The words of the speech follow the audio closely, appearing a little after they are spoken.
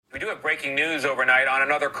Breaking news overnight on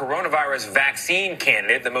another coronavirus vaccine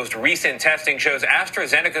candidate. The most recent testing shows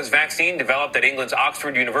AstraZeneca's vaccine, developed at England's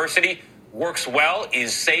Oxford University, works well,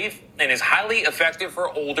 is safe, and is highly effective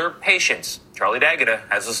for older patients. Charlie D'Agata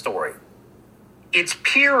has the story. It's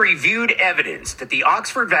peer-reviewed evidence that the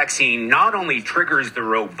Oxford vaccine not only triggers the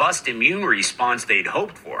robust immune response they'd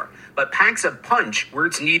hoped for, but packs a punch where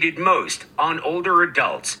it's needed most, on older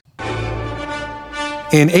adults.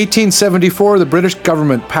 In 1874, the British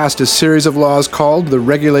government passed a series of laws called the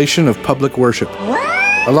Regulation of Public Worship.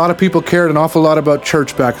 A lot of people cared an awful lot about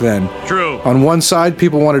church back then. True. On one side,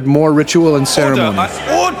 people wanted more ritual and ceremony.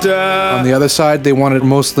 Order! On the other side, they wanted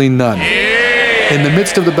mostly none. In the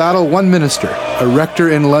midst of the battle, one minister, a rector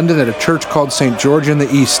in London at a church called St. George in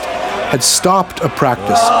the East, had stopped a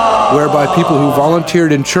practice whereby people who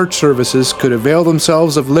volunteered in church services could avail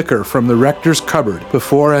themselves of liquor from the rector's cupboard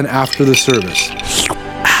before and after the service.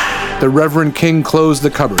 The Reverend King closed the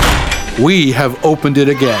cupboard. We have opened it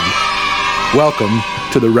again. Welcome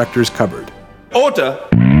to the rector's cupboard. Order!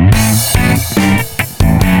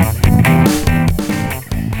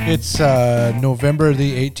 It's November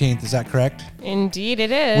the 18th, is that correct? Indeed it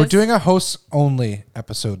is. We're doing a hosts-only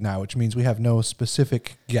episode now, which means we have no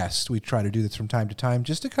specific guest. We try to do this from time to time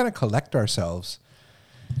just to kind of collect ourselves.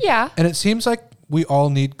 Yeah. And it seems like we all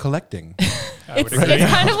need collecting. It's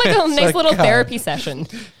kind of like a nice like, little therapy session.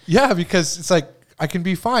 Yeah, because it's like, I can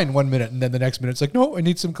be fine 1 minute, and then the next minute it's like, no, I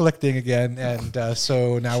need some collecting again. And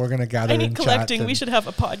so now we're going to gather and collecting. chat. We should have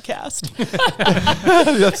a podcast.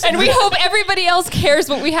 And we hope everybody else cares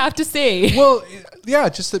what we have to say. Well, yeah,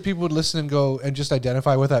 just that people would listen and go and just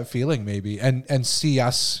identify with that feeling maybe and see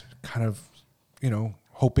us kind of,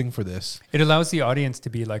 hoping for this. It allows the audience to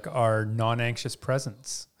be like our non-anxious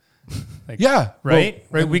presence. Like, yeah. Right?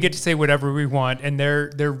 Well, right. We get to say whatever we want, and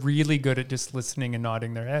they're really good at just listening and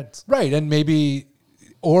nodding their heads. Right. And maybe,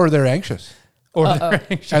 or they're anxious. Or they're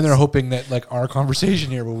anxious. And they're hoping that like our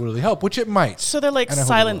conversation here will really help, which it might. So they're like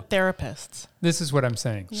silent therapists. This is what I'm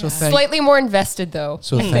saying. Yeah. So slightly more invested though.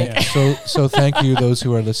 So thank you those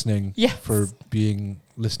who are listening for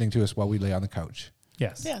listening to us while we lay on the couch.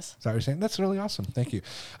 Yes. Is that what you're saying? That's really awesome. Thank you.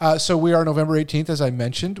 So we are November 18th, as I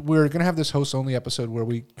mentioned. We're going to have this host-only episode where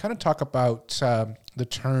we kind of talk about the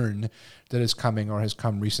turn that is coming or has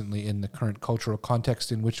come recently in the current cultural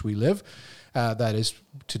context in which we live. That is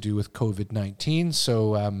to do with COVID-19.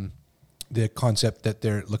 So the concept that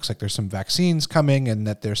there looks like there's some vaccines coming and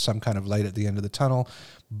that there's some kind of light at the end of the tunnel,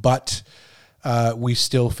 but we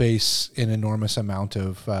still face an enormous amount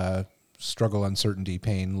of struggle, uncertainty,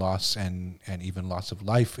 pain, loss, and even loss of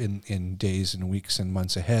life in days and weeks and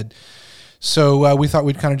months ahead. So we thought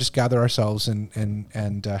we'd kind of just gather ourselves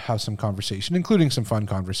and have some conversation, including some fun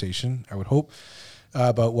conversation, I would hope,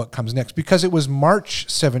 about what comes next. Because it was March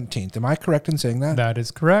 17th. Am I correct in saying that? That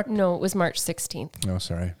is correct. No, it was March 16th. Oh,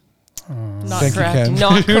 sorry. Not Thank correct. you, Ken.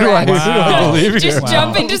 Not Who do I correct. believe here? Just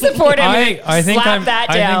jump in to support him. I think slap that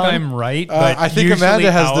down. I think I'm right. But I think usually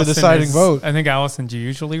Amanda has the Allison deciding vote. I think Allison's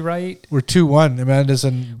usually right. We're 2-1. Amanda's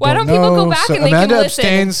in. Why don't people go back and they Amanda can listen?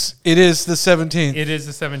 abstains. It is the 17th. It is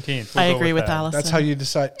the 17th. I agree with that. Allison. That's how you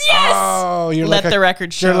decide. Yes! Oh, you're Let like the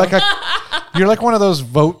record show. You're like one of those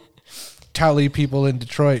vote tally people in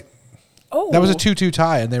Detroit. Oh, That was a 2-2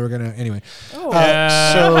 tie, and they were gonna anyway. Oh, so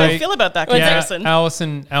I don't know how I feel about that comparison.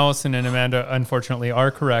 Allison and Amanda unfortunately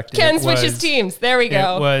are correct. Ken switches teams. There we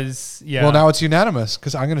go. It was Well, now it's unanimous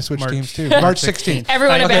because I'm going to switch teams too. March 16th.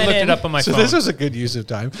 Everyone I abandoned. looked it up on my So phone. this was a good use of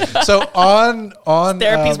time. So on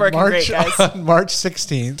Therapy's working March, great, guys. on March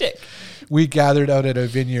 16th, Tick. we gathered out at a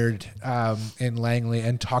vineyard in Langley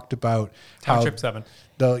and talked about Township 7.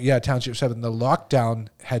 Township 7. The lockdown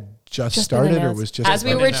had just been started or announced. was just As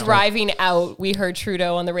we started? were driving out, we heard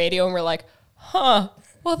Trudeau on the radio and we're like, well,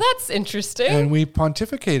 that's interesting. And we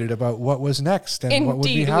pontificated about what was next and what would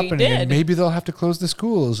be Indeed we happening. did. And maybe they'll have to close the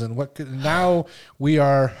schools. And what could, now we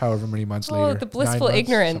are, however many months later. the blissful 9 months,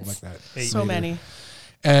 ignorance. something like that. So Later. many.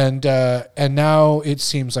 And now it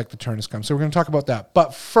seems like the turn has come. So we're going to talk about that.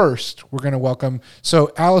 But first, we're going to welcome.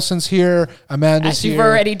 So Allison's here, Amanda's As here. you've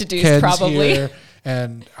already deduced, Ken's probably. here,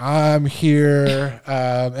 and I'm here.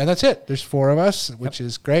 And that's it. There's 4 of us, which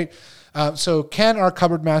is great. So Ken, our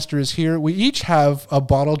cupboard master, is here. We each have a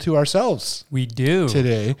bottle to ourselves. We do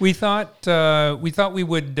today. We thought we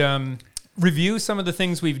would review some of the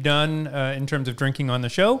things we've done in terms of drinking on the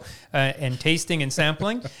show and tasting and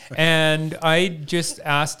sampling. And I just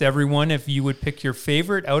asked everyone if you would pick your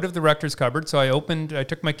favorite out of the Rector's cupboard. So I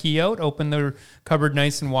took my key out, opened the cupboard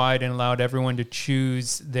nice and wide, and allowed everyone to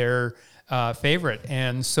choose their favorite.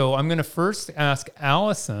 And so I'm going to first ask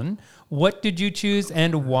Allison, what did you choose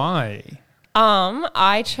and why?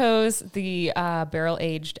 I chose the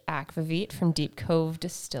barrel-aged Aquavit from Deep Cove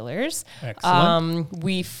Distillers. Excellent.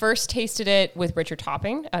 We first tasted it with Richard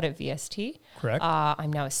Topping out at VST. Correct.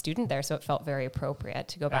 I'm now a student there, so it felt very appropriate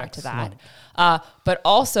to go back to that. Excellent. But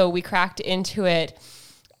also, we cracked into it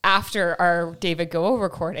after our David Goa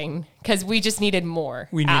recording because we just needed more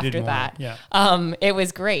after more, that. yeah. It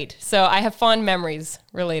was great. So I have fond memories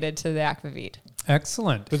related to the Aquavit.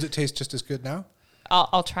 Excellent. Does it taste just as good now?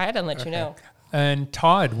 I'll try it and let you know. And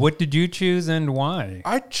Todd, what did you choose and why?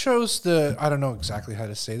 I chose I don't know exactly how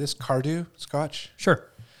to say this, Cardew Scotch. Sure.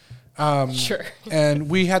 Sure. And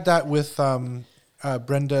we had that with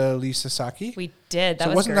Brenda Lee Sasaki. We did. That So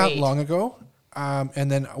was it wasn't great. that long ago. And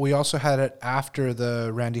then we also had it after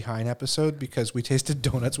the Randy Hine episode because we tasted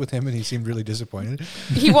donuts with him and he seemed really disappointed.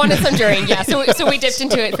 He wanted some during, yeah. So we dipped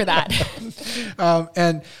into it for that.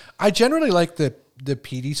 And I generally like the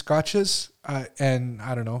peaty scotches and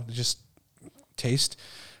I don't know, just taste.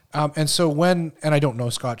 And so and I don't know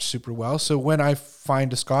Scotch super well. So when I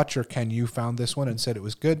find a Scotch, or Ken, you found this one and said it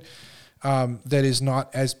was good, that is not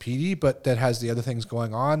as peaty, but that has the other things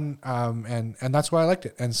going on. And that's why I liked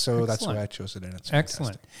it. And so that's why I chose it. And it's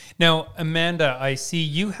Excellent. fantastic. Now, Amanda, I see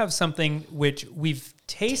you have something which we've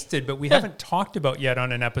tasted, but we haven't talked about yet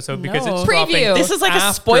on an episode because No. it's Preview. dropping This is like a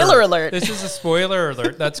after. spoiler alert. This is a spoiler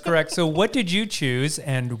alert. That's correct. So what did you choose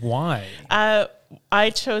and why? I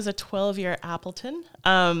chose a 12-year Appleton,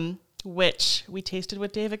 which we tasted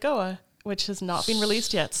with David Goa, which has not been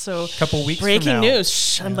released yet. So Couple weeks from breaking now. news.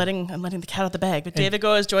 Shh, I'm letting the cat out of the bag. But David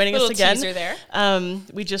Goa is joining us Little again. teaser there.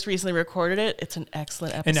 We just recently recorded it. It's an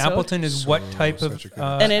excellent episode. And Appleton is what type of such a good-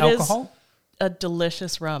 And it is alcohol? a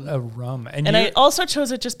delicious rum. A rum. And And you, I also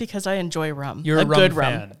chose it just because I enjoy rum. You're a rum good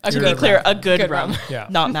fan. rum. You're To a be rum clear, fan. a good Good rum. rum. Yeah.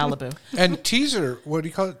 Not Malibu. And teaser, what do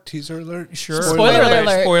you call it? Teaser alert? Sure. Spoiler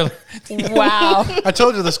alert. Spoiler. Wow. I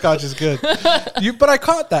told you the Scotch is good. But I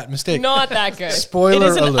caught that mistake. Not that good. It Spoiler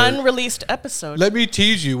is an alert. unreleased episode. Let me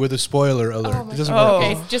tease you with a spoiler alert. It doesn't God.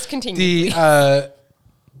 work. Okay, just continue.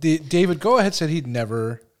 The David Goa had said he'd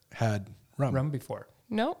never had rum. Rum before.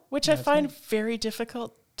 No? which I find very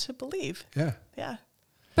difficult to believe. Yeah. Yeah.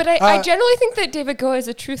 But I generally think that David Goa is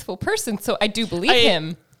a truthful person, so I do believe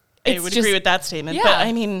him. I It's would just- agree with that statement. yeah. But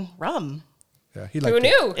I mean, rum. Yeah. He liked Who it.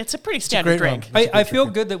 knew? It's a pretty standard great rum. drink. I feel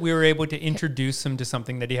good that we were able to introduce him to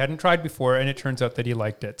something that he hadn't tried before, and it turns out that he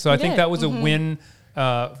liked it. So I think did. that was a win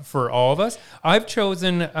for all of us. I've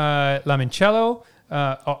chosen Limoncello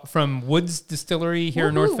from Woods Distillery here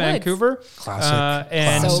in Woohoo, North Woods. Vancouver. Classic.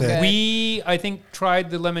 And So good. we, I think, tried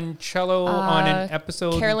the Limoncello on an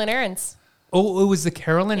episode. Carolyn Aarons. Oh, it was the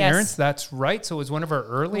Carolyn Yes. Aarons. That's right. So it was one of our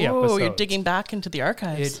early Oh, episodes. you're digging back into the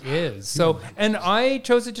archives. It is. So, and I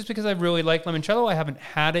chose it just because I really like limoncello. I haven't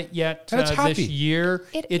had it yet And it's this happy. year.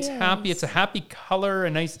 It It's is. happy. It's a happy color, a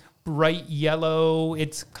nice bright yellow.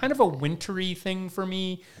 It's kind of a wintry thing for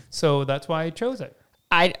me. So that's why I chose it.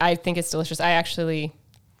 I think it's delicious. I actually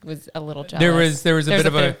was a little jealous. There was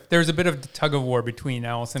a bit of tug of war between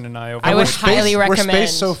Allison and I over I would which- highly We're recommend.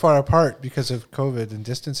 spaced so far apart because of COVID and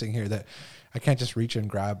distancing here that I can't just reach and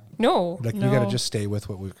grab. No. Like we No. got to just stay with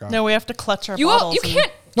what we've got. No, we have to clutch our You bottles. you and-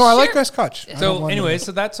 can't. No, I like share- our Scotch. I don't So want anyway, to-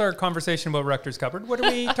 so that's our conversation about Rector's Cupboard. What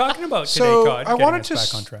are we talking about today, So Todd? I Getting wanted us to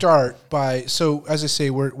back on track. start by, so as I say,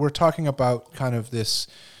 we're talking about kind of this,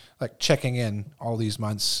 like checking in all these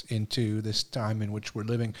months into this time in which we're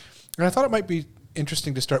living, and I thought it might be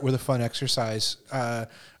interesting to start with a fun exercise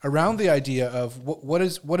around the idea of what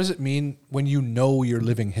does it mean when you know you're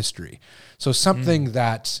living history. So something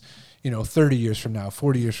that 30 years from now,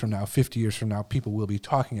 40 years from now, 50 years from now, people will be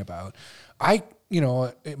talking about.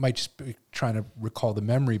 It might just be trying to recall the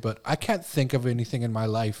memory, but I can't think of anything in my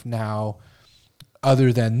life now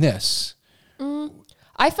other than this.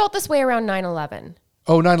 I felt this way around 9/11.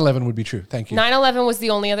 Oh, 9/11 would be true. Thank you. 9/11 was the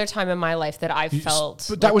only other time in my life that I felt.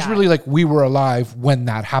 But that was really like we were alive when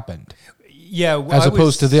that happened, Yeah, well, as I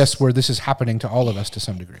opposed to was- this where this is happening to all of us to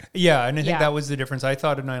some degree. Yeah, and I think Yeah. that was the difference. I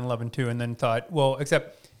thought of 9/11 too, and then thought, well,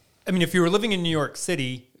 if you were living in New York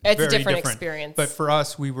City, It's a very different experience. But for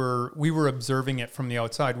us, we were observing it from the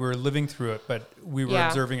outside. We were living through it, but we were Yeah.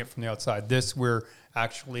 observing it from the outside. This we're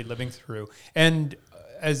actually living through. And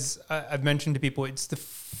as I've mentioned to people, it's the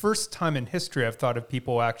first time in history I've thought of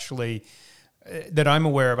people actually that I'm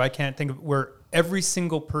aware of. I can't think of where every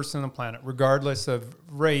single person on the planet, regardless of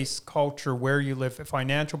race, culture, where you live,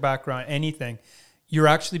 financial background, anything, you're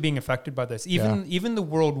actually being affected by this. Even the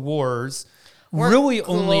world wars Weren't really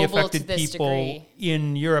only global to affected this people degree.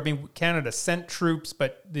 in Europe. I mean, Canada sent troops,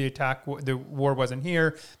 but the war wasn't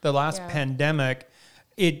here. The last Yeah. pandemic,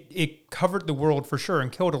 it covered the world for sure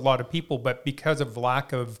and killed a lot of people, but because of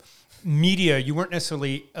lack of media, you weren't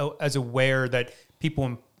necessarily as aware that people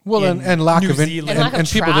in Well, in and lack New of Zealand, and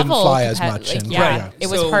people didn't fly as much. And It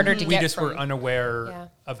was harder to we get just were from. unaware Yeah.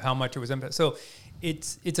 of how much it was impacted. So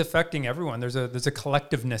it's affecting everyone. There's a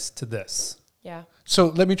collectiveness to this. Yeah. So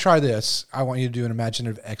let me try this. I want you to do an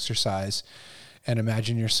imaginative exercise and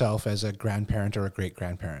imagine yourself as a grandparent or a great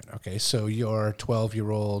grandparent. Okay, so your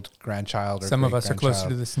 12-year-old grandchild or Some of us are closer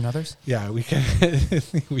to great-grandchild- this than others. Yeah, we can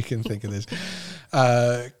we can think of this.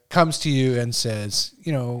 Comes to you and says,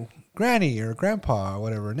 Granny or Grandpa or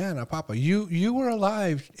whatever, Nana, Papa, you were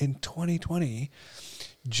alive in 2020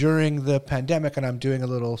 during the pandemic, and I'm doing a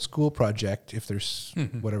little school project. If there's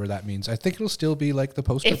whatever that means, I think it'll still be like the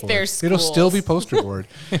poster If board. there's It'll still be schools. poster board.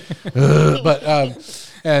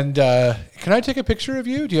 Can I take a picture of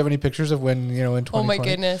you? Do you have any pictures of when in 2020? Oh my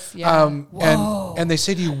goodness. Yeah. And they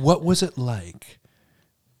say to you, what was it like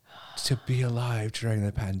to be alive during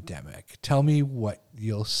the pandemic? Tell me what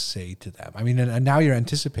you'll say to them. I mean, and now you're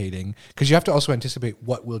anticipating, because you have to also anticipate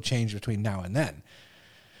what will change between now and then.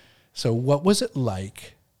 So what was it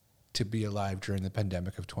like to be alive during the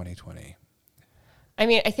pandemic of 2020? I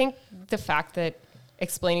mean, I think the fact that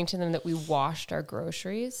explaining to them that we washed our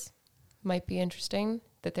groceries might be interesting.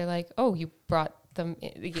 That they're like, oh, you brought them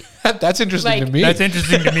in. That's interesting to Like- me. That's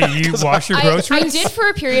interesting to me. You wash your I groceries. did for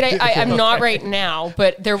a period. I'm not right now,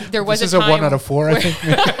 but there was This is a a time. 1 out of 4, I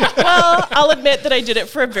think. Well, I'll admit that I did it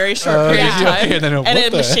for a very short period of yeah. time. Okay, then what and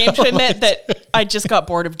I'm the ashamed to admit that I just got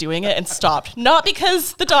bored of doing it and stopped. Not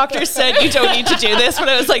because the doctor said you don't need to do this, but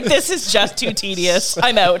I was like, this is just too tedious.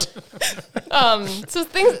 I'm out. So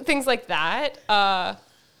things like that.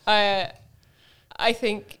 I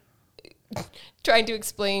think trying to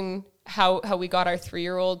explain how we got our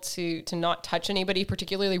 3-year-old to not touch anybody,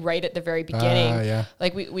 particularly right at the very beginning. yeah.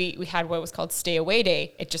 Like we had what was called Stay Away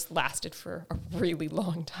Day. It just lasted for a really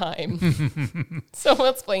long time. So I'll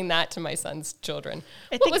explain that to my son's children.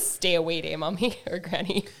 What think- was Stay Away Day, Mommy or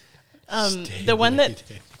Granny? The one that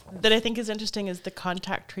I think is interesting is the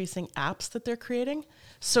contact tracing apps that they're creating.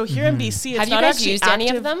 So here in BC, it's Have you not guys actually used any of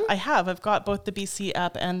active. them? I have. I've got both the BC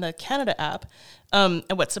app and the Canada app. And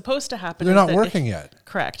what's supposed to happen They're is not that working yet.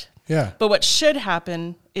 Correct. Yeah. But what should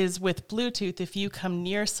happen is with Bluetooth, if you come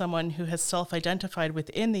near someone who has self-identified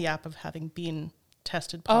within the app of having been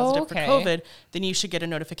tested positive okay. for COVID, then you should get a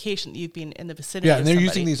notification that you've been in the vicinity Yeah, of and they're somebody.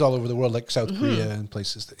 using these all over the world, like South Korea and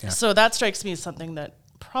places. That, yeah. So that strikes me as something that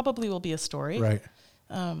probably will be a story. Right.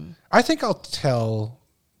 I think I'll tell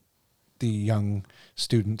the young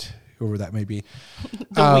student, whoever that may be,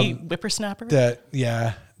 The wee whippersnapper.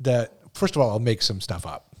 that first of all, I'll make some stuff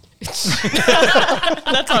up.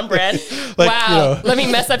 That's on brand. Like, Wow. Let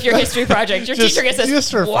me mess up your history project. Your teacher gets just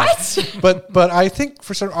this. for fun. What? But I think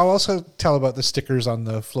for some, I'll also tell about the stickers on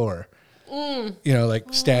the floor.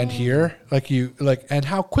 Like stand here, and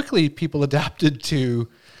how quickly people adapted to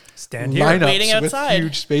Stand here. lineups Waiting with outside.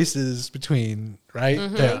 huge spaces between, right?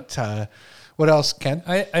 That what else, Ken?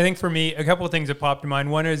 I think for me, a couple of things that popped to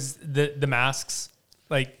mind. One is the masks,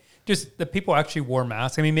 like just the people actually wore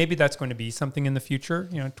masks. I mean, maybe that's going to be something in the future,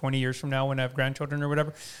 20 years from now when I have grandchildren or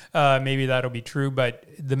whatever. Maybe that'll be true. But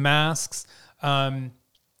the masks, I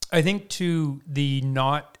think to the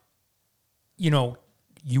not,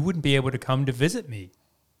 you wouldn't be able to come to visit me.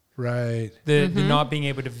 Right. The not being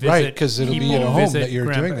able to visit, Right, 'cause it'll be people, in a home visit that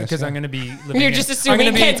you're doing this, Because yeah. I'm going to be living. You're in- just I'm assuming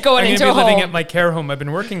gonna be- Ken's going I'm into gonna be a living home. at my care home I've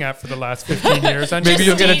been working at for the last 15 years. I'm Maybe just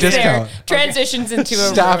you'll get a Stays there, discount. Transitions into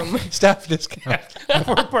a room. Staff discount.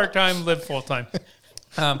 work part time, live full time.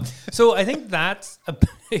 So I think that's a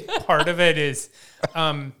big part of it is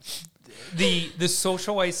the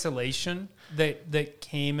social isolation that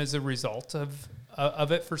came as a result of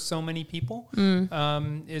it for so many people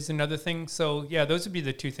is another thing. So yeah, those would be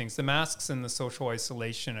the two things: the masks and the social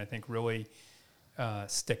isolation. I think really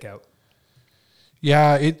stick out.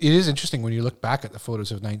 Yeah, it is interesting when you look back at the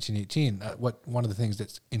photos of 1918. One of the things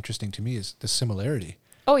that's interesting to me is the similarity.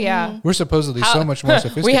 Oh yeah. We're supposedly so much more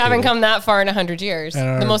sophisticated. We haven't come that far in 100 years.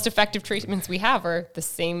 And The most effective treatments we have are the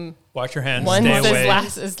same Wash your hands. ones Stay as away.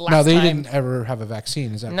 last Now they time. didn't ever have a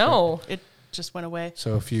vaccine. Is that correct? No. It just went away.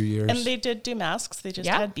 So a few years. And they did do masks. They just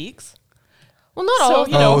Yeah. had beaks. Well, not So, all.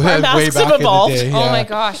 you know, our way masks back have in the evolved. day, Oh yeah. my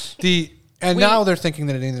gosh. And We- now they're thinking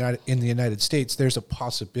that in the United States, there's a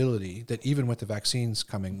possibility that even with the vaccines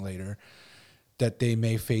coming later, that they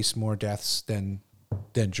may face more deaths than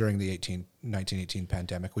during the 1918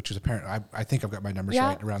 pandemic, which was apparent. I think I've got my numbers Yeah.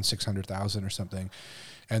 right, around 600,000 or something,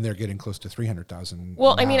 and they're getting close to 300,000.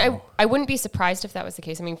 Well, I mean, now. I wouldn't be surprised if that was the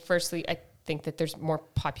case. I mean, firstly, I think that there's more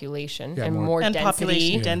population Yeah, and more- more And density.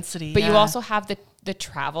 population density. But you yeah. also have the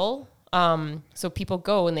travel. So people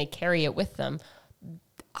go and they carry it with them.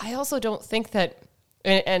 I also don't think that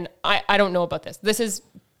and I don't know about this. This is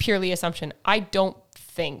purely assumption. I don't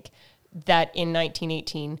think that in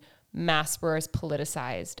 1918 masks were as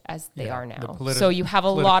politicized as they are now. So you have a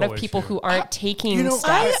lot of people who aren't taking I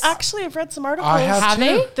steps. actually have read some articles Have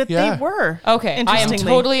they? that they were. Okay, I am interestingly.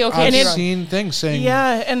 totally okay. I've with seen things saying,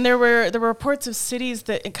 Yeah, and there were reports of cities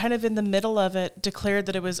that kind of in the middle of it declared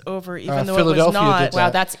that it was over, even though it was Philadelphia not. did that. Wow,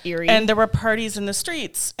 that's eerie. And there were parties in the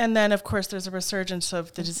streets, and then of course there's a resurgence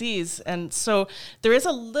of the disease, and so there is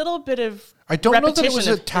a little bit of I don't know that it repetition was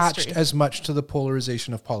of attached history. as much to the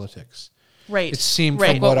polarization of politics. Right. It seemed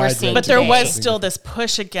right. from what we're I'd seeing read. But there today. was still this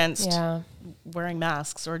push against Yeah. wearing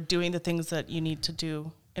masks or doing the things that you need to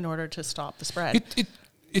do in order to stop the spread.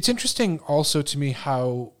 It's interesting also to me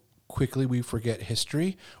how quickly we forget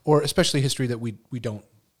history, or especially history that we don't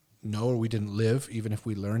know or we didn't live, even if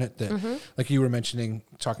we learn it. That, like you were mentioning,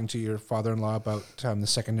 talking to your father-in-law about the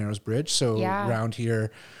Second Narrows Bridge. So Yeah. around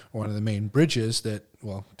here, one of the main bridges that,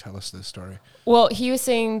 well, tell us this story. Well, he was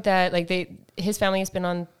saying that his family has been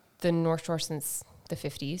on the North Shore since the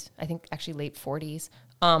 50s, I think actually late 40s.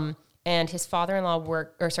 And his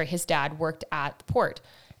his dad worked at the port,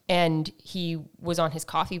 and he was on his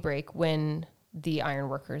coffee break when the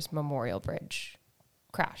Ironworkers Memorial Bridge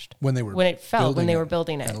crashed. When they were it fell, when building they it. were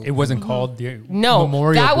building it. It wasn't called the No,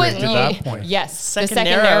 Memorial that Bridge was at that point. Yes, Second the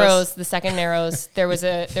second Narrows. narrows. The second narrows. There's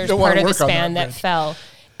Don't part wanna of the work on that span that bridge. fell,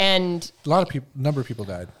 and A lot of people, number of people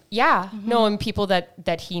died. yeah, no, and people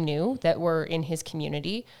that he knew that were in his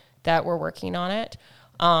community that were working on it.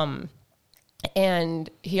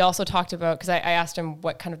 And he also talked about, because I asked him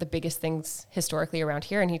what kind of the biggest things historically around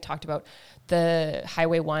here, and he talked about the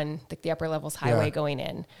Highway 1, the upper levels highway Yeah. going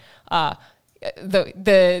in.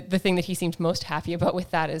 The thing that he seemed most happy about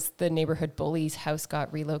with that is the neighborhood bully's house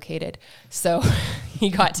got relocated. So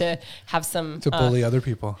he got to have some... To bully other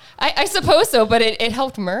people. I suppose so, but it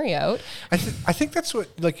helped Murray out. I think that's what,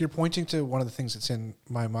 like, you're pointing to one of the things that's in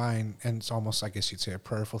my mind, and it's almost, I guess you'd say, a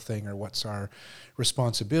prayerful thing, or what's our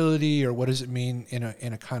responsibility, or what does it mean in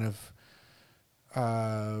a kind of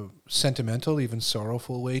sentimental, even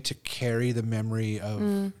sorrowful way to carry the memory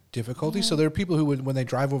of difficulty. So there are people who would, when they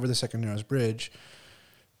drive over the Second Narrows Bridge,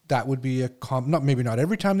 that would be maybe not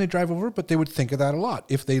every time they drive over, but they would think of that a lot.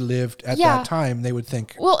 If they lived at that time, they would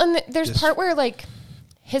think. Well, and there's part where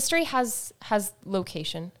history has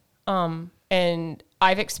location, and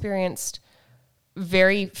I've experienced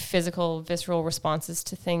very physical, visceral responses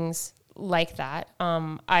to things like that.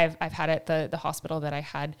 I've had it at the hospital that I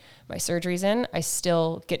had my surgeries in. I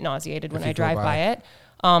still get nauseated when I drive by it.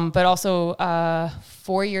 But also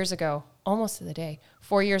 4 years ago, almost to the day,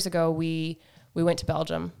 4 years ago, we went to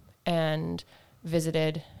Belgium and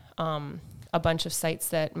visited a bunch of sites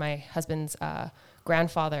that my husband's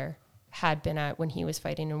grandfather had been at when he was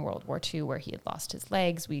fighting in World War II, where he had lost his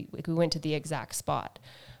legs. We went to the exact spot,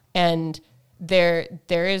 and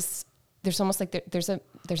there's almost like there's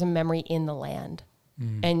a memory in the land,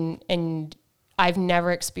 and I've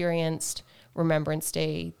never experienced Remembrance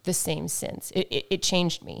Day the same since. It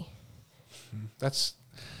changed me.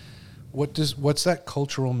 What's that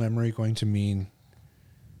cultural memory going to mean,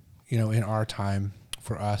 in our time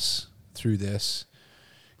for us through this?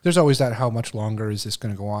 There's always that, how much longer is this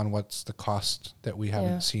going to go on? What's the cost that we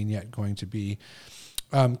haven't seen yet going to be?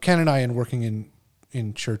 Ken and I, in working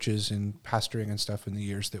in churches and pastoring and stuff in the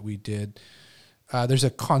years that we did, there's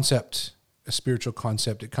a spiritual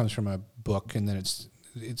concept. It comes from a book, and then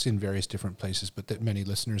it's in various different places, but that many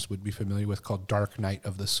listeners would be familiar with, called Dark Night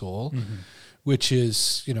of the Soul, which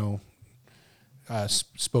is,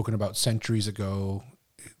 spoken about centuries ago.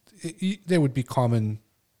 There would be common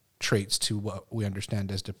traits to what we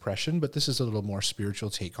understand as depression, but this is a little more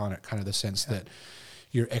spiritual take on it, kind of the sense that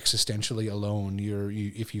you're existentially alone.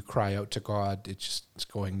 If you cry out to God, it's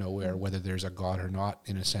going nowhere. Whether there's a God or not,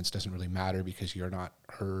 in a sense, doesn't really matter, because you're not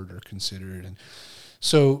heard or considered. And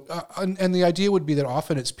so, and the idea would be that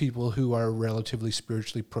often it's people who are relatively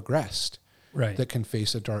spiritually progressed, right, that can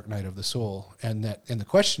face a dark night of the soul. And the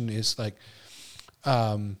question is, like,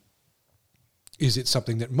 is it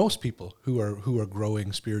something that most people who are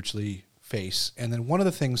growing spiritually face? And then one of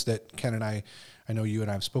the things that Ken and I know you and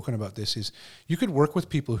I have spoken about this, is you could work with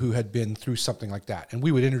people who had been through something like that, and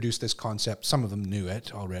we would introduce this concept. Some of them knew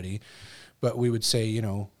it already, but we would say,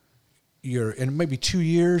 you're in maybe 2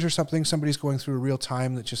 years or something, somebody's going through a real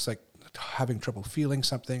time that's just like having trouble feeling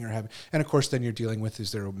something, and of course then you're dealing with,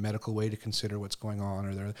 is there a medical way to consider what's going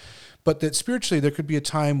on, but that spiritually there could be a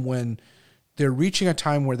time when they're reaching a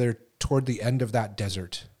time where they're toward the end of that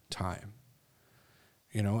desert time.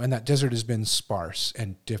 And that desert has been sparse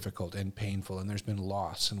and difficult and painful, and there's been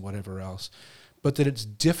loss and whatever else. but that it's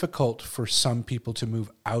difficult for some people to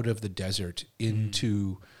move out of the desert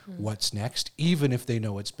into what's next, even if they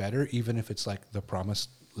know it's better, even if it's like the promised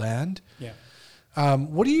land. Yeah.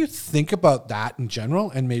 What do you think about that in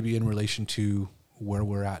general, and maybe in relation to where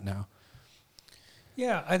we're at now?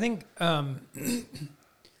 Yeah, I think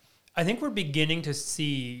we're beginning to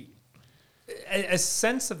see a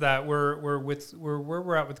sense of that. Where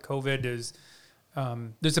we're at with COVID is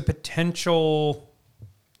there's a potential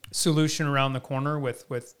solution around the corner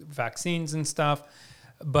with vaccines and stuff,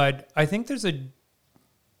 but I think there's a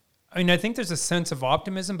sense of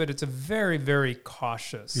optimism, but it's a very, very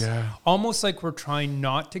cautious. Yeah. Almost like we're trying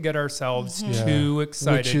not to get ourselves too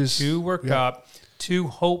excited, too worked up, too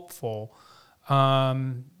hopeful.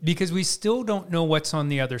 Because we still don't know what's on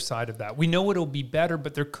the other side of that. We know it'll be better,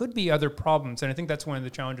 but there could be other problems. And I think that's one of the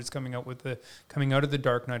challenges coming out of the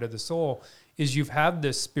dark night of the soul is you've had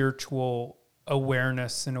this spiritual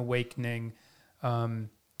awareness and awakening,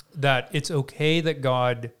 that it's okay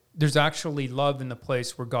that there's actually love in the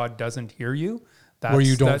place where God doesn't hear you. Where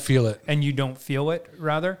you don't feel it. And you don't feel it,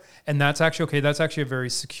 rather. And that's actually okay. That's actually a very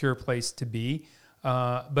secure place to be.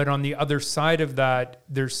 But on the other side of that,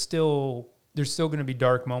 there's still going to be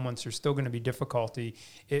dark moments. There's still going to be difficulty.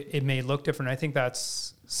 It may look different. I think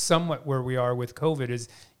that's somewhat where we are with COVID is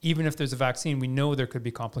even if there's a vaccine, we know there could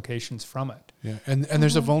be complications from it. Yeah, and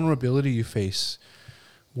there's a vulnerability you face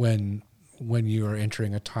when you are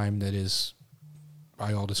entering a time that is,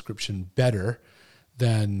 by all description, better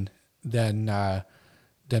than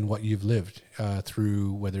what you've lived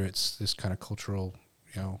through, whether it's this kind of cultural,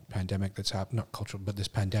 pandemic that's happened, not cultural, but this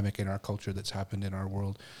pandemic in our culture that's happened in our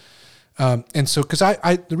world. And so, because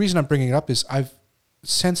the reason I'm bringing it up is I've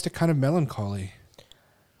sensed a kind of melancholy.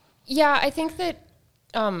 Yeah, I think that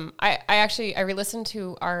I re-listened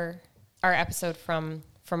to our episode from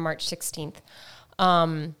March 16th,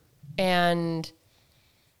 and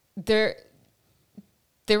there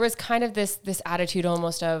was kind of this attitude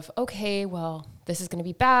almost of, okay, well, this is going to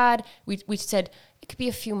be bad. We said it could be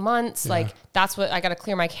a few months, like that's what I got to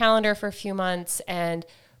clear my calendar for a few months,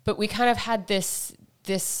 but we kind of had this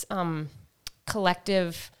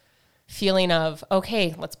collective feeling of,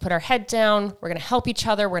 okay, let's put our head down. We're going to help each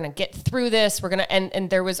other. We're going to get through this. And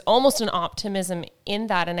there was almost an optimism in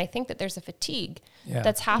that. And I think that there's a fatigue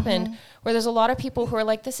that's happened where there's a lot of people who are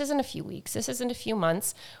like, this isn't a few weeks. This isn't a few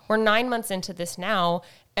months. We're 9 months into this now.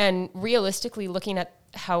 And realistically looking at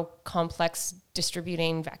how complex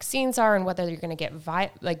distributing vaccines are and whether you're going to get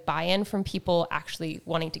buy-in from people actually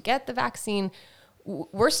wanting to get the vaccine,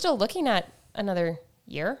 we're still looking at another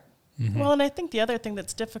year. Mm-hmm. Well, and I think the other thing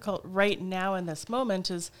that's difficult right now in this moment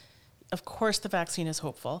is, of course, the vaccine is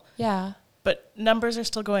hopeful. Yeah. But numbers are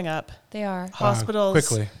still going up. They are. Hospitals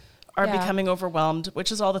quickly are becoming overwhelmed,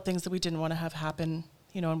 which is all the things that we didn't want to have happen,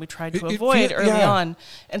 and we tried to avoid early on.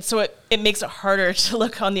 And so it makes it harder to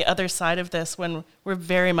look on the other side of this when we're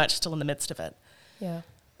very much still in the midst of it. Yeah.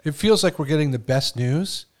 It feels like we're getting the best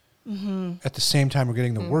news. At the same time, we're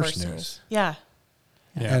getting the worst news. Yeah.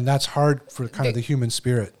 Yeah. And that's hard for kind of the human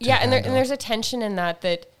spirit. Yeah, and there's a tension in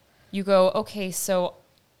that you go, okay, so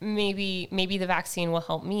maybe the vaccine will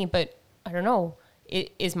help me, but I don't know,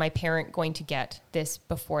 is my parent going to get this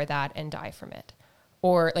before that and die from it?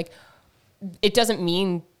 Or it doesn't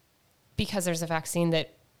mean because there's a vaccine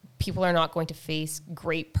that people are not going to face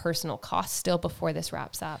great personal costs still before this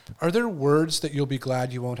wraps up. Are there words that you'll be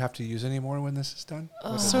glad you won't have to use anymore when this is done?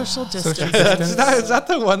 Social distance. Is that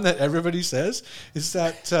the one that everybody says? Is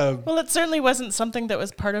that... Well, it certainly wasn't something that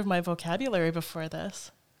was part of my vocabulary before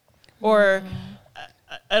this. Or,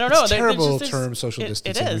 I don't know. It's a terrible term, social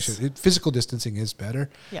distancing. It is. Physical distancing is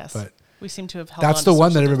better. Yes. But we seem to have held that's on the to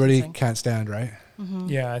one that social everybody distancing. can't stand, right? Mm-hmm.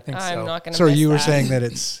 Yeah, I think so. I'm not going to Sorry, you were saying that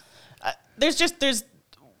it's... There's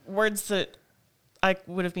words that I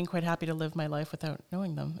would have been quite happy to live my life without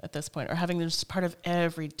knowing them at this point, or having them just part of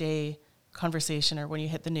everyday conversation, or when you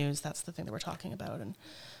hit the news, that's the thing that we're talking about. And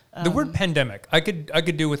the word pandemic, I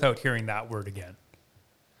could do without hearing that word again.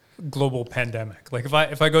 Global pandemic. Like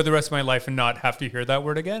if I go the rest of my life and not have to hear that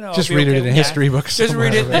word again, I'll just be read okay it in a history book. Just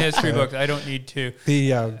read it in a history book. I don't need to.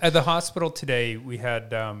 At the hospital today, we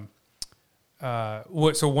had.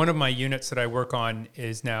 So one of my units that I work on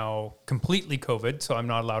is now completely COVID, so I'm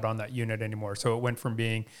not allowed on that unit anymore. So it went from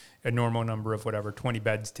being a normal number of 20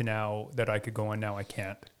 beds to now that I could go on. Now I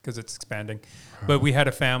can't because it's expanding. But we had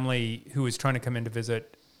a family who was trying to come in to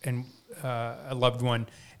visit and a loved one,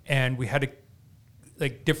 and we had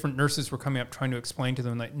different nurses were coming up trying to explain to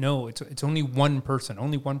them no, it's only one person.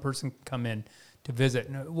 Only one person can come in to visit.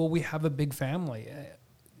 And, well, we have a big family.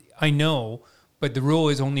 I know. But the rule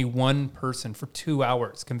is only one person for 2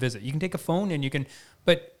 hours can visit. You can take a phone and you can,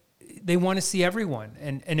 but they want to see everyone.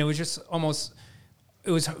 And it was just almost,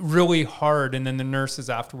 it was really hard. And then the nurses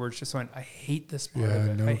afterwards just went, I hate this part of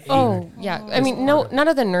it. no. I hate it. Oh, yeah. I mean, none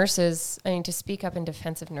of the nurses, I mean, to speak up in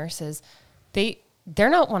defense of nurses, they're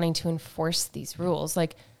not wanting to enforce these rules.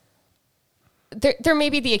 Like, there may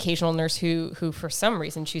be the occasional nurse who for some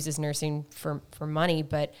reason chooses nursing for money,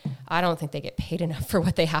 but I don't think they get paid enough for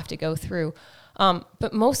what they have to go through.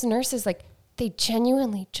 But most nurses, like, they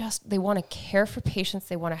genuinely they want to care for patients.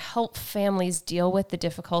 They want to help families deal with the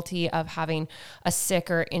difficulty of having a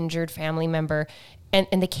sick or injured family member. And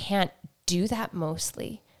they can't do that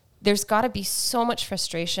mostly. There's got to be so much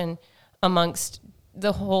frustration amongst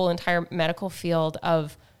the whole entire medical field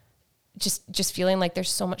of just feeling like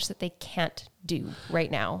there's so much that they can't do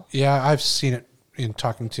right now. Yeah, I've seen it in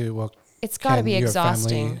talking to, It's got to Ken, be you have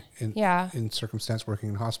family exhausting. in circumstance working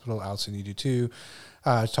in hospital. Allison, you do too.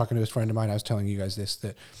 I was talking to a friend of mine. I was telling you guys this,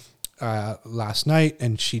 that last night,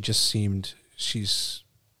 and she's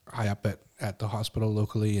high up at the hospital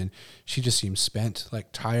locally, and she just seems spent,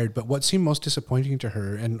 like tired. But what seemed most disappointing to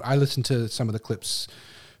her, and I listened to some of the clips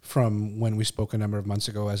from when we spoke a number of months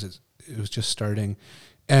ago as it was just starting,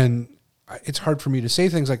 and it's hard for me to say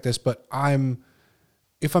things like this, but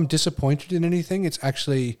if I'm disappointed in anything, it's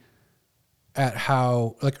actually at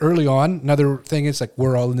how, like, early on, another thing is like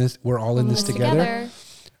we're all in this together.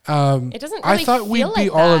 It doesn't really I thought we'd be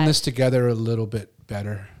all in this together a little bit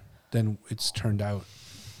better than it's turned out.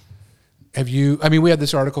 We had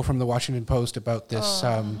this article from the Washington Post about this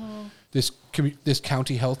this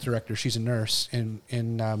county health director. She's a nurse in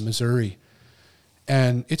Missouri.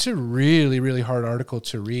 And it's a really, really hard article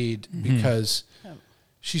to read because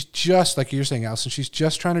she's just, like you're saying, Allison, she's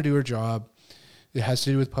just trying to do her job. It has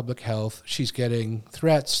to do with public health. She's getting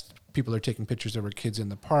threats. People are taking pictures of her kids in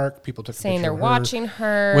the park. People took saying a picture they're of her watching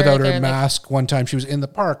her without her mask. One time she was in the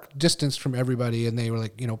park, distanced from everybody, and they were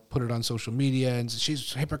like, put it on social media, and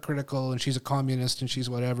she's hypocritical, and she's a communist, and she's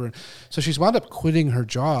whatever. And so she's wound up quitting her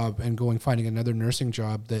job and finding another nursing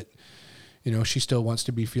job that, she still wants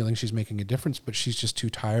to be feeling she's making a difference, but she's just too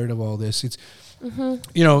tired of all this. It's,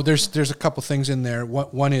 there's a couple things in there.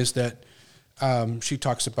 One is that she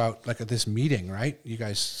talks about, like, at this meeting, right? You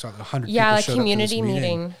guys saw 100 people like showed community up to this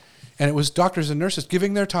meeting. And it was doctors and nurses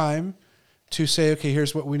giving their time to say, okay,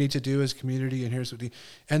 here's what we need to do as a community, and here's what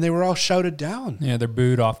and they were all shouted down. Yeah, they're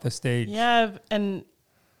booed off the stage. Yeah, and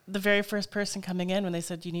the very first person coming in, when they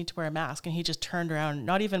said you need to wear a mask, and he just turned around,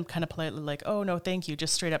 not even kind of politely like, oh, no, thank you,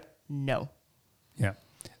 just straight up, no. Yeah.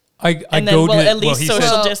 I go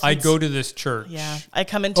to this church. Yeah, I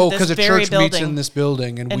come into this because a very church building meets in this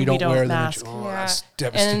building, and we don't wear mask. the mask.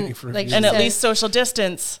 That's devastating for like, and at least social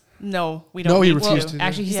distance. No, we don't. No, he refused to.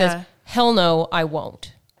 Actually, he says, "Hell no, I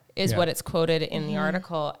won't." Is what it's quoted in the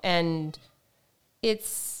article, and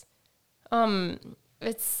it's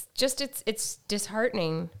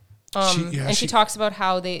disheartening. She talks about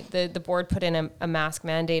how the board put in a mask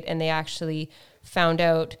mandate, and they actually found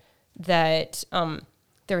out that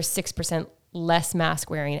there was 6% less mask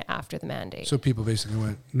wearing after the mandate. So people basically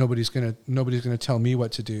went, nobody's gonna tell me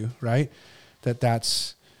what to do, right?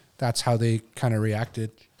 That's how they kind of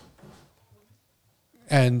reacted.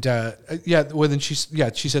 And then she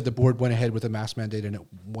said the board went ahead with a mask mandate, and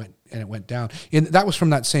it went down. And that was from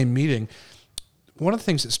that same meeting. One of the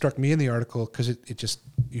things that struck me in the article, because it just,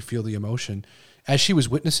 you feel the emotion, as she was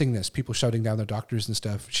witnessing this, people shouting down the doctors and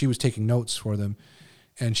stuff, she was taking notes for them.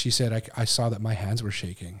 And she said, I saw that my hands were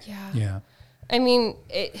shaking. Yeah. I mean,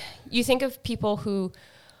 you think of people who,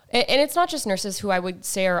 and it's not just nurses who I would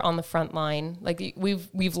say are on the front line. Like,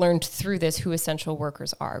 we've learned through this who essential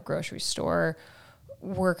workers are: grocery store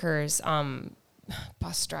workers,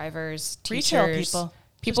 bus drivers, teachers,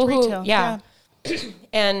 people who,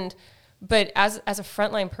 but as a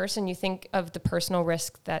frontline person, you think of the personal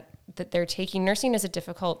risk that they're taking. Nursing is a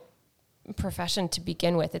difficult profession to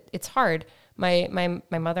begin with. It's hard. My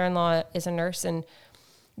mother-in-law is a nurse, and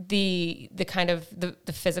the kind of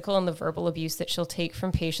the physical and the verbal abuse that she'll take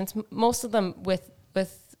from patients, most of them with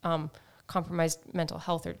compromised mental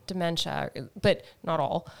health or dementia, but not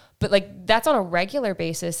all. But like, that's on a regular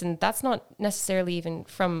basis, and that's not necessarily even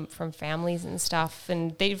from families and stuff.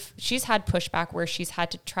 And she's had pushback where she's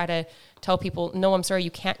had to try to tell people, no, I'm sorry,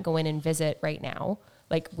 you can't go in and visit right now.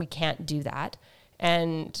 Like, we can't do that.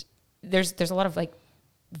 And there's a lot of like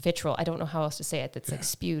vitriol, I don't know how else to say it, that's like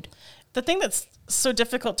spewed. The thing that's so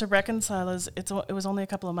difficult to reconcile is it was only a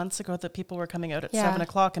couple of months ago that people were coming out at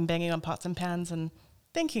 7:00 and banging on pots and pans and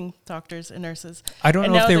thanking doctors and nurses. I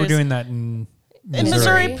don't know if they were doing that in Missouri.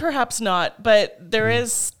 Missouri, perhaps not, but there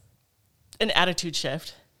is an attitude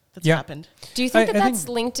shift. that's happened. Do you think I that's think-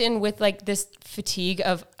 linked in with like this fatigue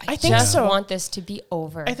of I think just so. want this to be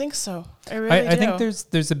over? I think so. I really do. I think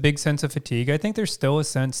there's a big sense of fatigue. I think there's still a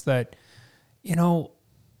sense that,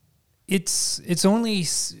 it's only,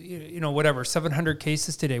 whatever, 700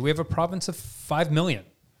 cases today. We have a province of 5 million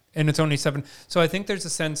and it's only 7. So I think there's a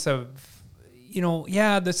sense of,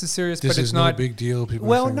 this is serious, This but it's is not no big deal. People are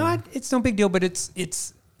Well, saying it's no big deal, but it's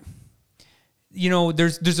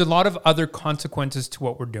there's a lot of other consequences to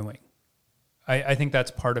what we're doing. I think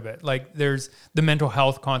that's part of it. Like there's the mental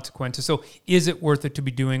health consequences. So is it worth it to be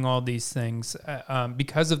doing all these things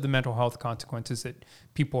because of the mental health consequences that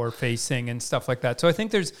people are facing and stuff like that? So I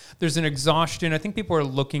think there's an exhaustion. I think people are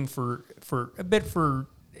looking for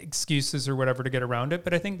excuses or whatever to get around it.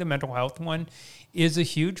 But I think the mental health one is a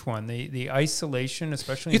huge one. The isolation,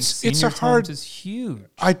 especially in seniors' homes, is huge.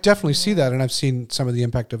 I definitely see that, and I've seen some of the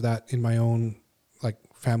impact of that in my own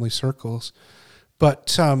family circles.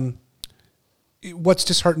 But what's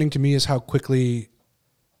disheartening to me is how quickly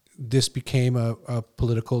this became a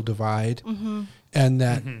political divide, and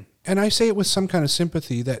that, and I say it with some kind of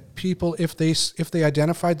sympathy that people, if they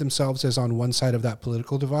identified themselves as on one side of that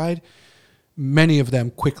political divide, many of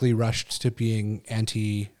them quickly rushed to being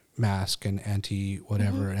anti-mask and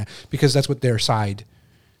anti-whatever, because that's what their side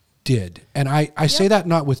did. And I say that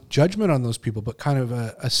not with judgment on those people, but kind of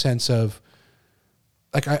a sense of,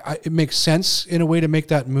 it makes sense in a way to make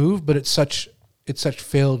that move, but it's such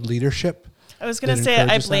failed leadership. I was going to say,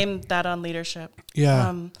 I blame that on leadership.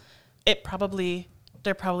 Yeah. There probably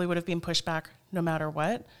would have been pushback no matter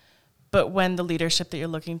what. But when the leadership that you're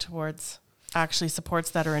looking towards actually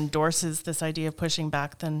supports that or endorses this idea of pushing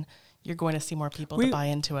back, then you're going to see more people to buy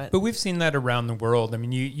into it. But we've seen that around the world. I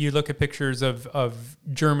mean, you look at pictures of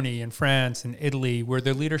Germany and France and Italy where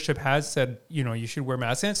the leadership has said, you should wear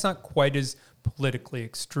masks. And it's not quite as politically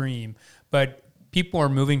extreme, but people are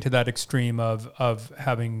moving to that extreme of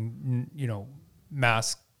having,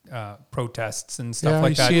 mask protests and stuff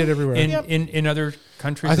like you that. see it everywhere. In other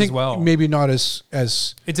countries I think as well. maybe not as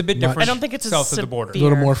It's a bit much. different. I don't think it's as south of the border. a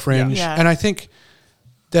little more fringe. Yeah. And I think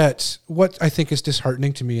that what I think is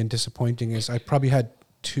disheartening to me and disappointing is I probably had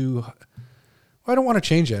I don't want to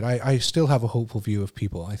change it. I still have a hopeful view of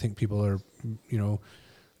people. I think people are,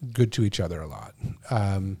 good to each other a lot.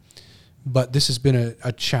 But this has been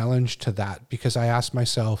a challenge to that, because I ask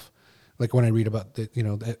myself, when I read about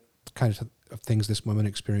that kind of things this woman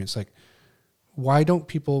experienced, why don't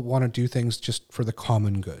people want to do things just for the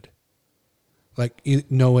common good?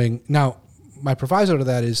 Knowing, now my proviso to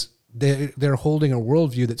that is they're holding a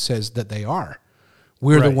worldview that says that they are.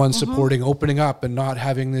 We're the ones supporting opening up and not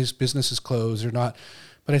having these businesses closed or not.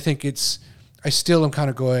 But I think I still am kind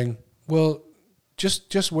of going, well,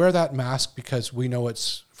 just wear that mask because we know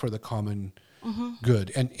it's for the common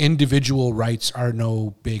good. And individual rights are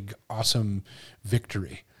no big, awesome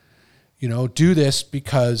victory. Do this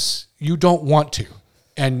because you don't want to.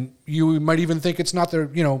 And you might even think it's not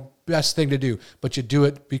the, best thing to do, but you do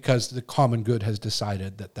it because the common good has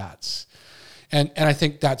decided that's. And I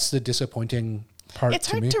think that's the disappointing part It's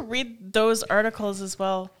to me. hard to read those articles as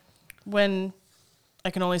well when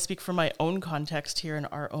I can only speak from my own context here in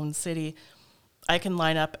our own city. I can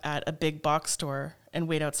line up at a big box store and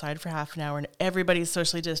wait outside for half an hour and everybody's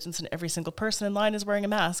socially distanced and every single person in line is wearing a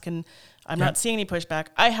mask and I'm not seeing any pushback.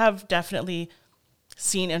 I have definitely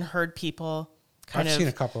seen and heard people I've seen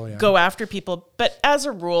a couple, go after people. But as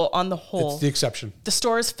a rule, on the whole, It's the exception. the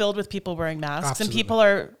store is filled with people wearing masks Absolutely. and people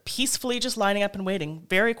are peacefully just lining up and waiting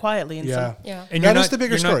very quietly. And Yeah. Yeah. And That is the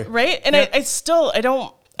bigger story. right? And I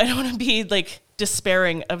don't want to be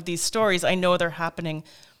despairing of these stories. I know they're happening.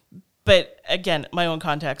 But again, my own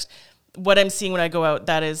context, what I'm seeing when I go out,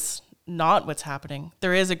 that is not what's happening.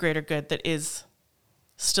 There is a greater good that is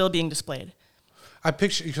still being displayed. I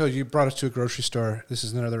picture, so you brought us to a grocery store. This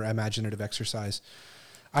is another imaginative exercise.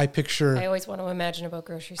 I always want to imagine about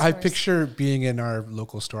grocery stores. I picture being in our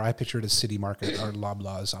local store. I picture it as City Market or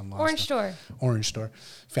Loblaws on Lawson. Orange store.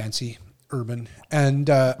 Fancy, urban. And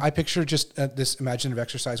I picture just this imaginative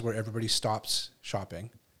exercise where everybody stops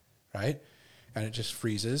shopping, right? And it just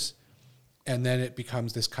freezes. And then it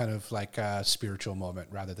becomes this kind of spiritual moment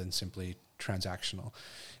rather than simply transactional.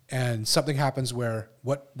 And something happens where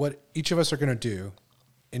what each of us are going to do,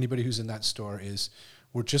 anybody who's in that store, is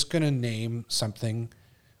we're just going to name something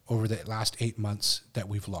over the last 8 months that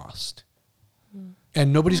we've lost.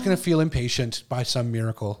 And nobody's going to feel impatient by some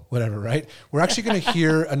miracle, whatever, right? We're actually going to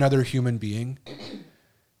hear another human being,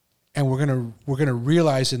 and we're going to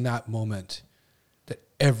realize in that moment that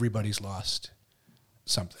everybody's lost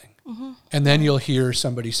something. And then you'll hear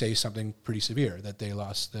somebody say something pretty severe, that they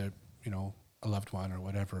lost a loved one or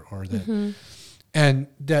whatever, or that And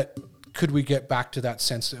that, could we get back to that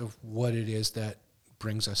sense of what it is that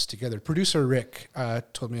brings us together? Producer Rick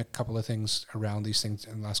told me a couple of things around these things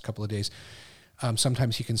in the last couple of days.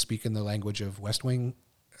 Sometimes he can speak in the language of West Wing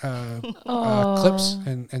clips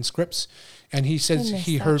and scripts. And he says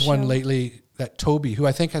he heard one lately that Toby, who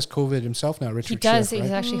I think has COVID himself now, Richard He does. Schiff, right?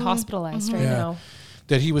 He's actually hospitalized right now.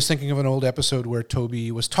 That he was thinking of an old episode where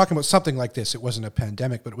Toby was talking about something like this. It wasn't a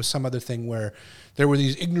pandemic, but it was some other thing where there were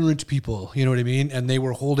these ignorant people, you know what I mean? And they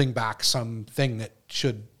were holding back something that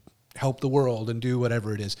should help the world and do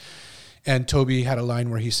whatever it is. And Toby had a line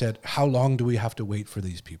where he said, how long do we have to wait for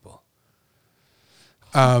these people?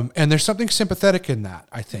 And there's something sympathetic in that,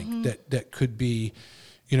 I think, that could be,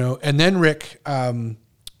 you know. And then Rick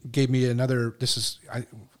gave me another, a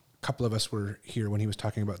couple of us were here when he was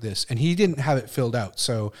talking about this, and he didn't have it filled out.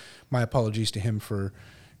 So my apologies to him for,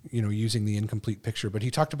 you know, using the incomplete picture. But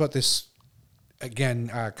he talked about this, again,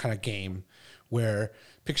 kind of game where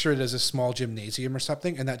picture it as a small gymnasium or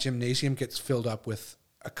something, and that gymnasium gets filled up with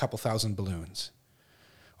a couple thousand balloons,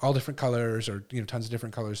 all different colors, or, you know, tons of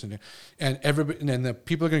different colors, and everybody, and then the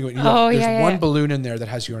people are going to go, there's one balloon in there that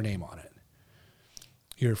has your name on it.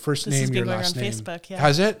 Your first name, your last name. Facebook, yeah.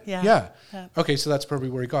 Has it? Yeah. Okay, so that's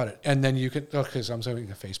probably where he got it. And then you can, because I'm saying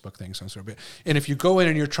the Facebook thing, some sort of bit. And if you go in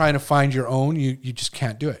and you're trying to find your own, you just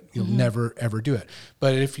can't do it. You'll never, ever do it.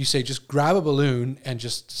 But if you say, just grab a balloon and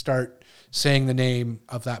just start saying the name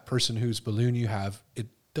of that person whose balloon you have,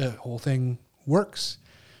 the whole thing works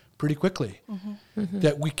pretty quickly.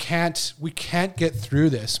 That we can't get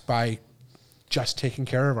through this by just taking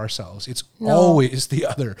care of ourselves. It's always the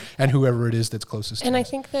other and whoever it is that's closest to us. And I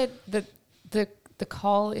think that the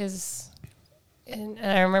call is, and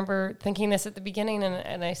I remember thinking this at the beginning,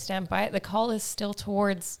 and I stand by it, the call is still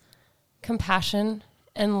towards compassion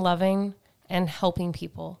and loving and helping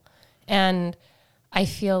people. And I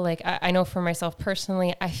feel like, I know for myself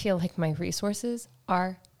personally, I feel like my resources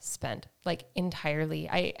are spent, like,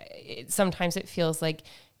 entirely. Sometimes it feels like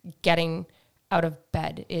getting out of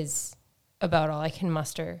bed is about all I can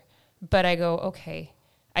muster. But I go, okay,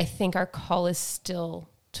 I think our call is still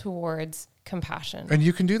towards compassion. And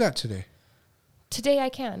you can do that today. Today I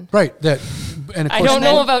can. Right. And of I course, don't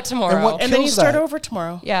know about tomorrow. And then you start over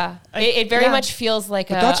tomorrow. Yeah. It very much feels like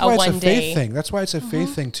that's a why one it's a day faith thing. That's why it's a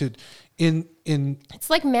faith thing to It's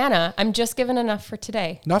like manna. I'm just given enough for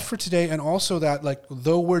today. Not for today. And also that, like,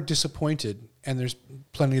 though we're disappointed and there's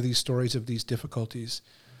plenty of these stories of these difficulties,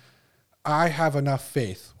 I have enough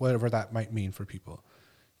faith, whatever that might mean for people,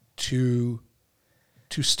 to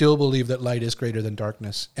still believe that light is greater than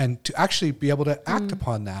darkness, and to actually be able to act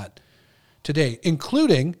upon that today,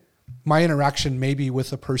 including my interaction maybe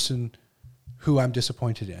with a person who I'm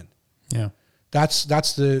disappointed in. Yeah. That's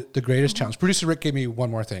the greatest challenge. Producer Rick gave me one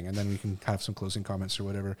more thing, and then we can have some closing comments or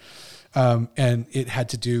whatever. And it had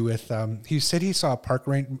to do with, he said he saw a park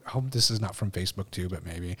ranger. I hope this is not from Facebook too, but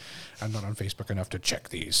maybe I'm not on Facebook enough to check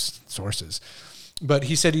these sources. But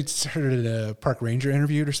he said he'd heard a park ranger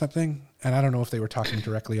interviewed or something. And I don't know if they were talking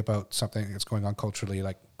directly about something that's going on culturally,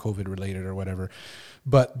 like COVID related or whatever.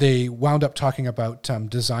 But they wound up talking about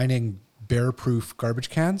designing bear-proof garbage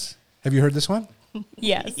cans. Have you heard this one?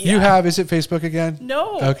 Yes. You have? Is it Facebook again?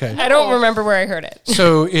 No. Okay. I don't remember where I heard it.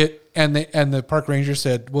 So the park ranger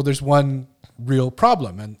said, well, there's one real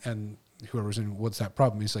problem. And whoever's in, what's that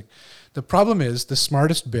problem? He's like, the problem is the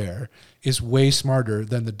smartest bear is way smarter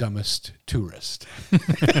than the dumbest tourist.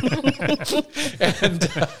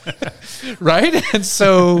 Right? And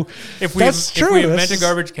so that's true. If we invent a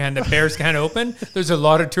garbage can that bears can't open, there's a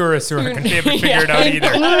lot of tourists who aren't going to be able to figure it out either.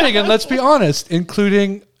 And let's be honest,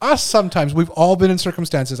 including us sometimes. We've all been in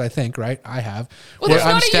circumstances, I think, right? I have. Well, there's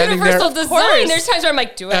not a universal design. There's times where I'm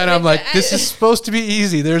like, do it. And I'm like, this is supposed to be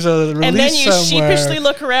easy. There's a release and then you somewhere. sheepishly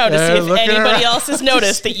look around to see if anybody else has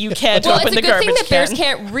noticed that you can't open the garbage can. It's a good thing that bears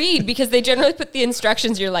can't read, because they generally put the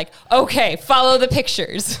instructions. You're like, okay, follow the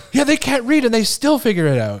pictures. Yeah, they can't read and they still figure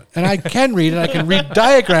it out. And I can read and I can read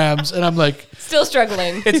diagrams, and I'm like, still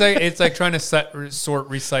struggling. It's like trying to sort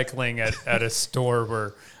recycling at a store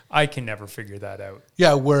where I can never figure that out.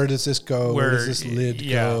 Yeah, where does this go? Where does this lid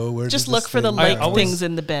go? Where just does look this for the thing light go? things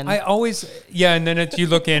in the bin. I always, and then you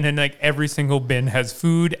look in and like every single bin has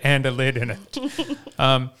food and a lid in it.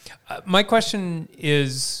 My question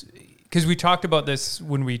is, because we talked about this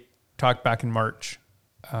when we talked back in March,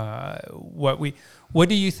 what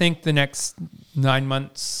do you think the next 9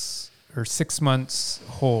 months or 6 months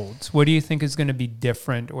holds? What do you think is going to be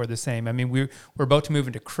different or the same? I mean, we're about to move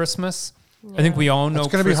into Christmas. Yeah. I think we all know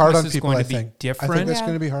Christmas be hard on is people, going to be different. I think that's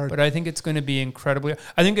going to be hard. But I think it's going to be incredibly...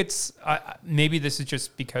 I think it's... maybe this is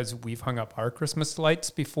just because we've hung up our Christmas lights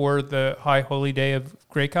before the High Holy Day of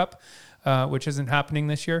Grey Cup. which isn't happening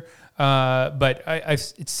this year. But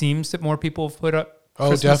it seems that more people have put up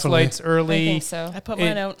Christmas definitely. lights early. I think so. I put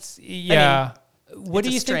mine out. Yeah. What it's do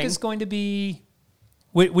a you string. think is going to be?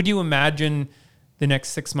 What would you imagine the next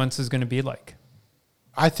 6 months is going to be like?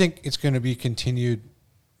 I think it's going to be continued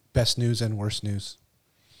best news and worst news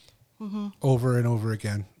over and over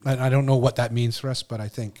again. And I don't know what that means for us, but I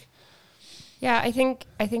think. Yeah, I think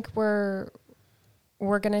we're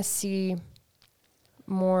gonna see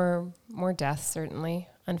more deaths, certainly,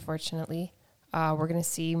 unfortunately. We're gonna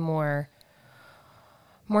see more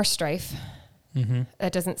strife.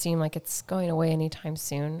 That doesn't seem like it's going away anytime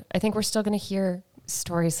soon. I think we're still gonna hear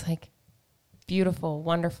stories like beautiful,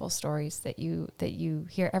 wonderful stories that you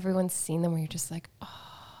hear. Everyone's seen them where you're just like,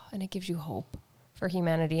 oh, and it gives you hope for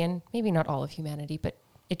humanity, and maybe not all of humanity, but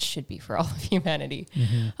it should be for all of humanity.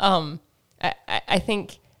 I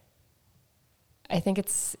think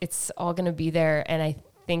it's all going to be there, and I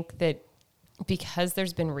think that because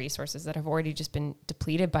there's been resources that have already just been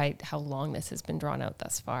depleted by how long this has been drawn out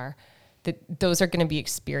thus far, that those are going to be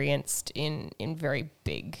experienced in very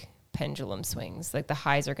big pendulum swings. Like the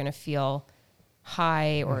highs are going to feel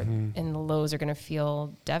high, and the lows are going to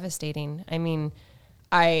feel devastating. I mean,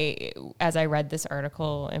 as I read this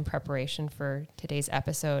article in preparation for today's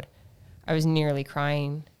episode, I was nearly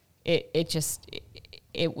crying.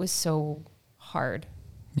 It was so hard.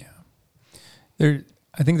 Yeah.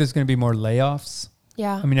 I think there's going to be more layoffs.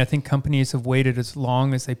 Yeah. I mean, I think companies have waited as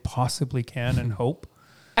long as they possibly can and hope.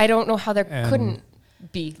 I don't know how there couldn't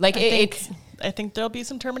be. Like I think there'll be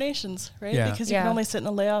some terminations, right? Yeah. Because you can only sit in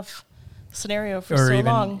a layoff scenario for Or so even-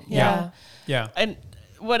 long. yeah. Yeah. And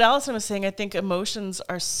what Allison was saying, I think emotions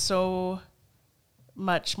are so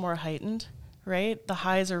much more heightened, right? The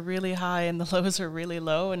highs are really high and the lows are really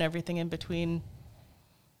low, and everything in between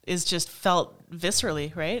is just felt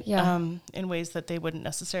viscerally, right? Yeah. In ways that they wouldn't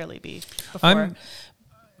necessarily be before.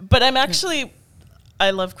 But I'm actually,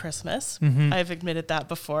 I love Christmas. I've admitted that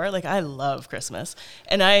before. Like, I love Christmas.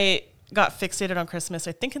 And I got fixated on Christmas,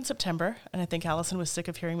 I think in September, and I think Allison was sick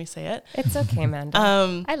of hearing me say it. It's okay, Amanda.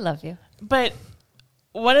 I love you. But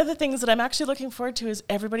one of the things that I'm actually looking forward to is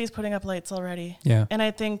everybody's putting up lights already. Yeah. And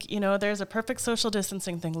I think, there's a perfect social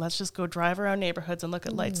distancing thing. Let's just go drive around neighborhoods and look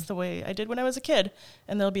at lights the way I did when I was a kid.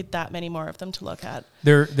 And there'll be that many more of them to look at.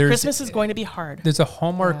 There's Christmas is going to be hard. There's a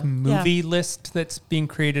Hallmark movie list that's being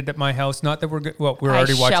created at my house. Not that we're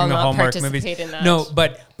already watching shall the not Hallmark participate movies. in that. No,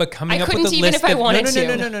 but coming I up with a couldn't even list. if I wanted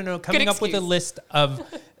to. No. Coming up with a excuse. list of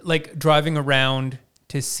like driving around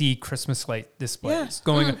to see Christmas light displays.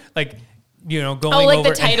 Going like. Going like over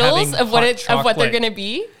the titles and of what hot they're chocolate. going to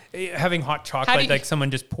be. Having hot How chocolate, do you- like someone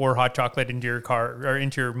just pour hot chocolate into your car or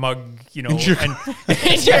into your mug, and In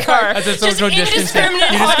your car. as a Just social distancing.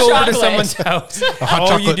 indiscriminate You hot just go over to chocolate. someone's house. hot All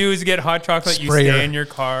you chocolate do is get hot chocolate. sprayer. You stay in your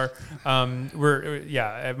car.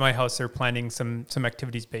 At my house they're planning some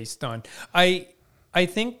activities based on. I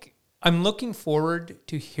think I'm looking forward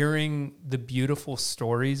to hearing the beautiful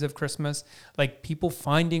stories of Christmas, like people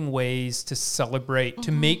finding ways to celebrate,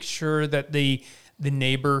 to make sure that the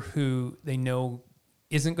neighbor who they know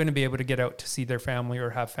isn't going to be able to get out to see their family or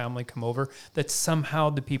have family come over, that somehow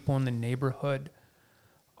the people in the neighborhood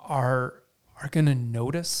are going to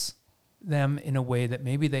notice them in a way that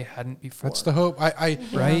maybe they hadn't before. That's the hope.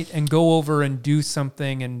 Right? And go over and do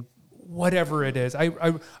something and whatever it is.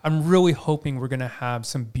 I'm really hoping we're going to have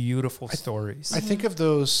some beautiful stories. I think of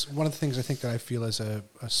those, one of the things I think that I feel as a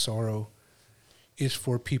sorrow is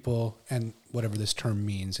for people, and whatever this term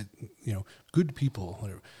means, good people,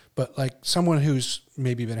 whatever. But like someone who's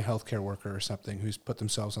maybe been a healthcare worker or something, who's put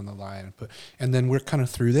themselves on the line and then we're kind of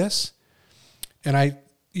through this. And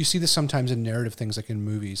you see this sometimes in narrative things like in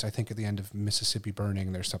movies. I think at the end of Mississippi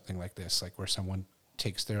Burning, there's something like this, like where someone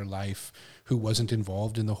takes their life who wasn't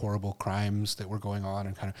involved in the horrible crimes that were going on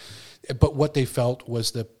and but what they felt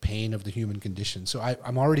was the pain of the human condition. So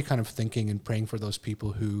I'm already kind of thinking and praying for those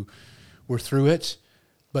people who were through it,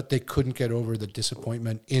 but they couldn't get over the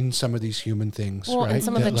disappointment in some of these human things, right? And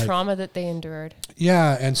some of the trauma that they endured.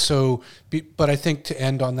 Yeah, and so, but I think to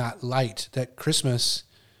end on that light, that Christmas,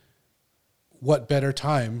 what better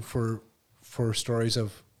time for stories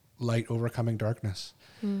of light overcoming darkness?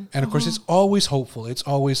 And of course, it's always hopeful. It's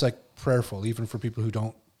always like prayerful, even for people who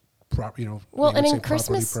don't, Well, and in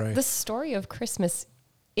Christmas, pray. the story of Christmas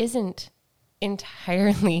isn't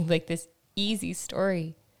entirely like this easy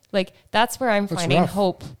story. Like that's where I'm finding rough.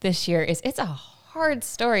 hope this year. It's a hard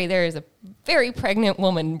story. There is a very pregnant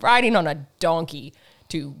woman riding on a donkey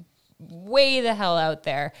to way the hell out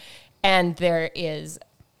there, and there is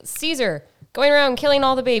Caesar going around killing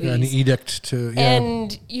all the babies. An edict to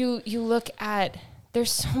And you look at,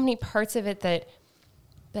 there's so many parts of it that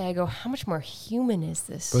that I go, how much more human is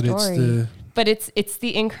this But story? It's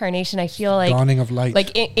the incarnation. I feel like dawning of light.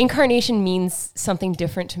 Like incarnation means something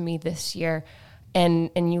different to me this year,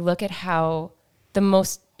 and you look at how the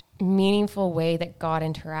most meaningful way that God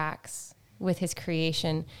interacts with His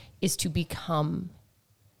creation is to become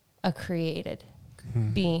a created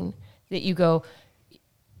being. That you go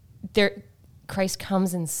there. Christ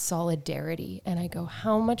comes in solidarity, and I go,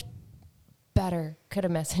 how much better could a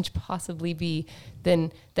message possibly be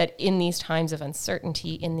than that in these times of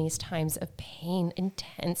uncertainty, in these times of pain,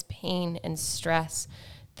 intense pain and stress,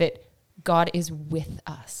 that God is with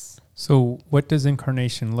us. So what does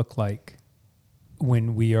incarnation look like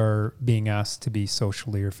when we are being asked to be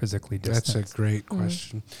socially or physically distant? That's a great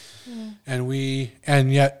question.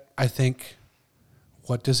 And yet I think,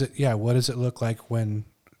 what does it look like when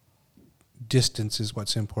distance is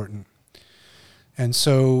what's important? And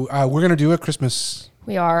so we're going to do a Christmas.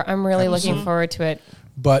 We are. I'm really episode. looking forward to it.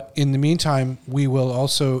 But in the meantime, we will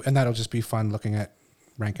also, and that'll just be fun, looking at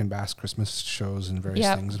Rankin Bass Christmas shows and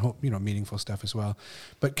various things, and meaningful stuff as well.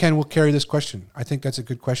 But Ken, we'll carry this question. I think that's a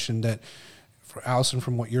good question. That for Allison,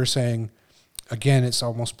 from what you're saying, again, it's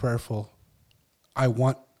almost prayerful. I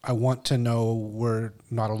want to know we're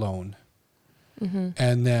not alone,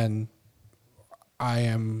 and then I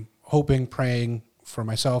am hoping, praying for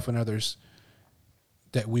myself and others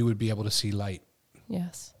that we would be able to see light.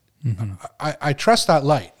 Yes. Mm-hmm. I trust that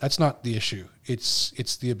light. That's not the issue. It's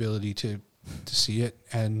the ability to see it,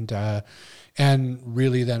 and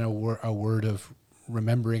really then a word of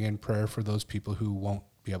remembering and prayer for those people who won't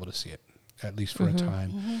be able to see it, at least for a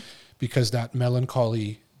time, because that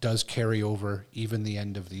melancholy does carry over even the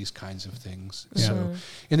end of these kinds of things. So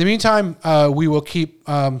in the meantime, we will keep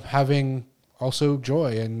having also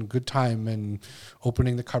joy and good time and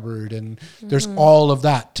opening the cupboard. And there's all of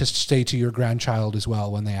that to say to your grandchild as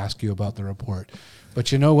well when they ask you about the report.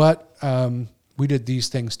 But you know what? We did these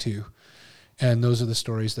things too. And those are the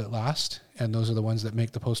stories that last. And those are the ones that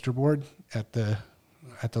make the poster board at the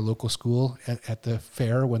local school, at the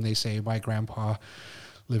fair, when they say, my grandpa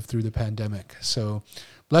lived through the pandemic. So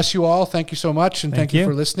bless you all. Thank you so much. And thank you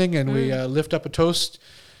for listening. And we lift up a toast.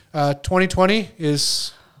 2020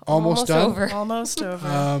 is almost done. Over. Almost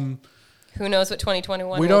over. Who knows what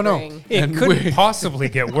 2021 we will don't know. bring. It couldn't possibly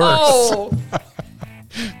get worse. Oh.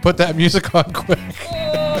 Put that music on quick.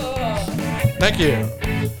 Thank you.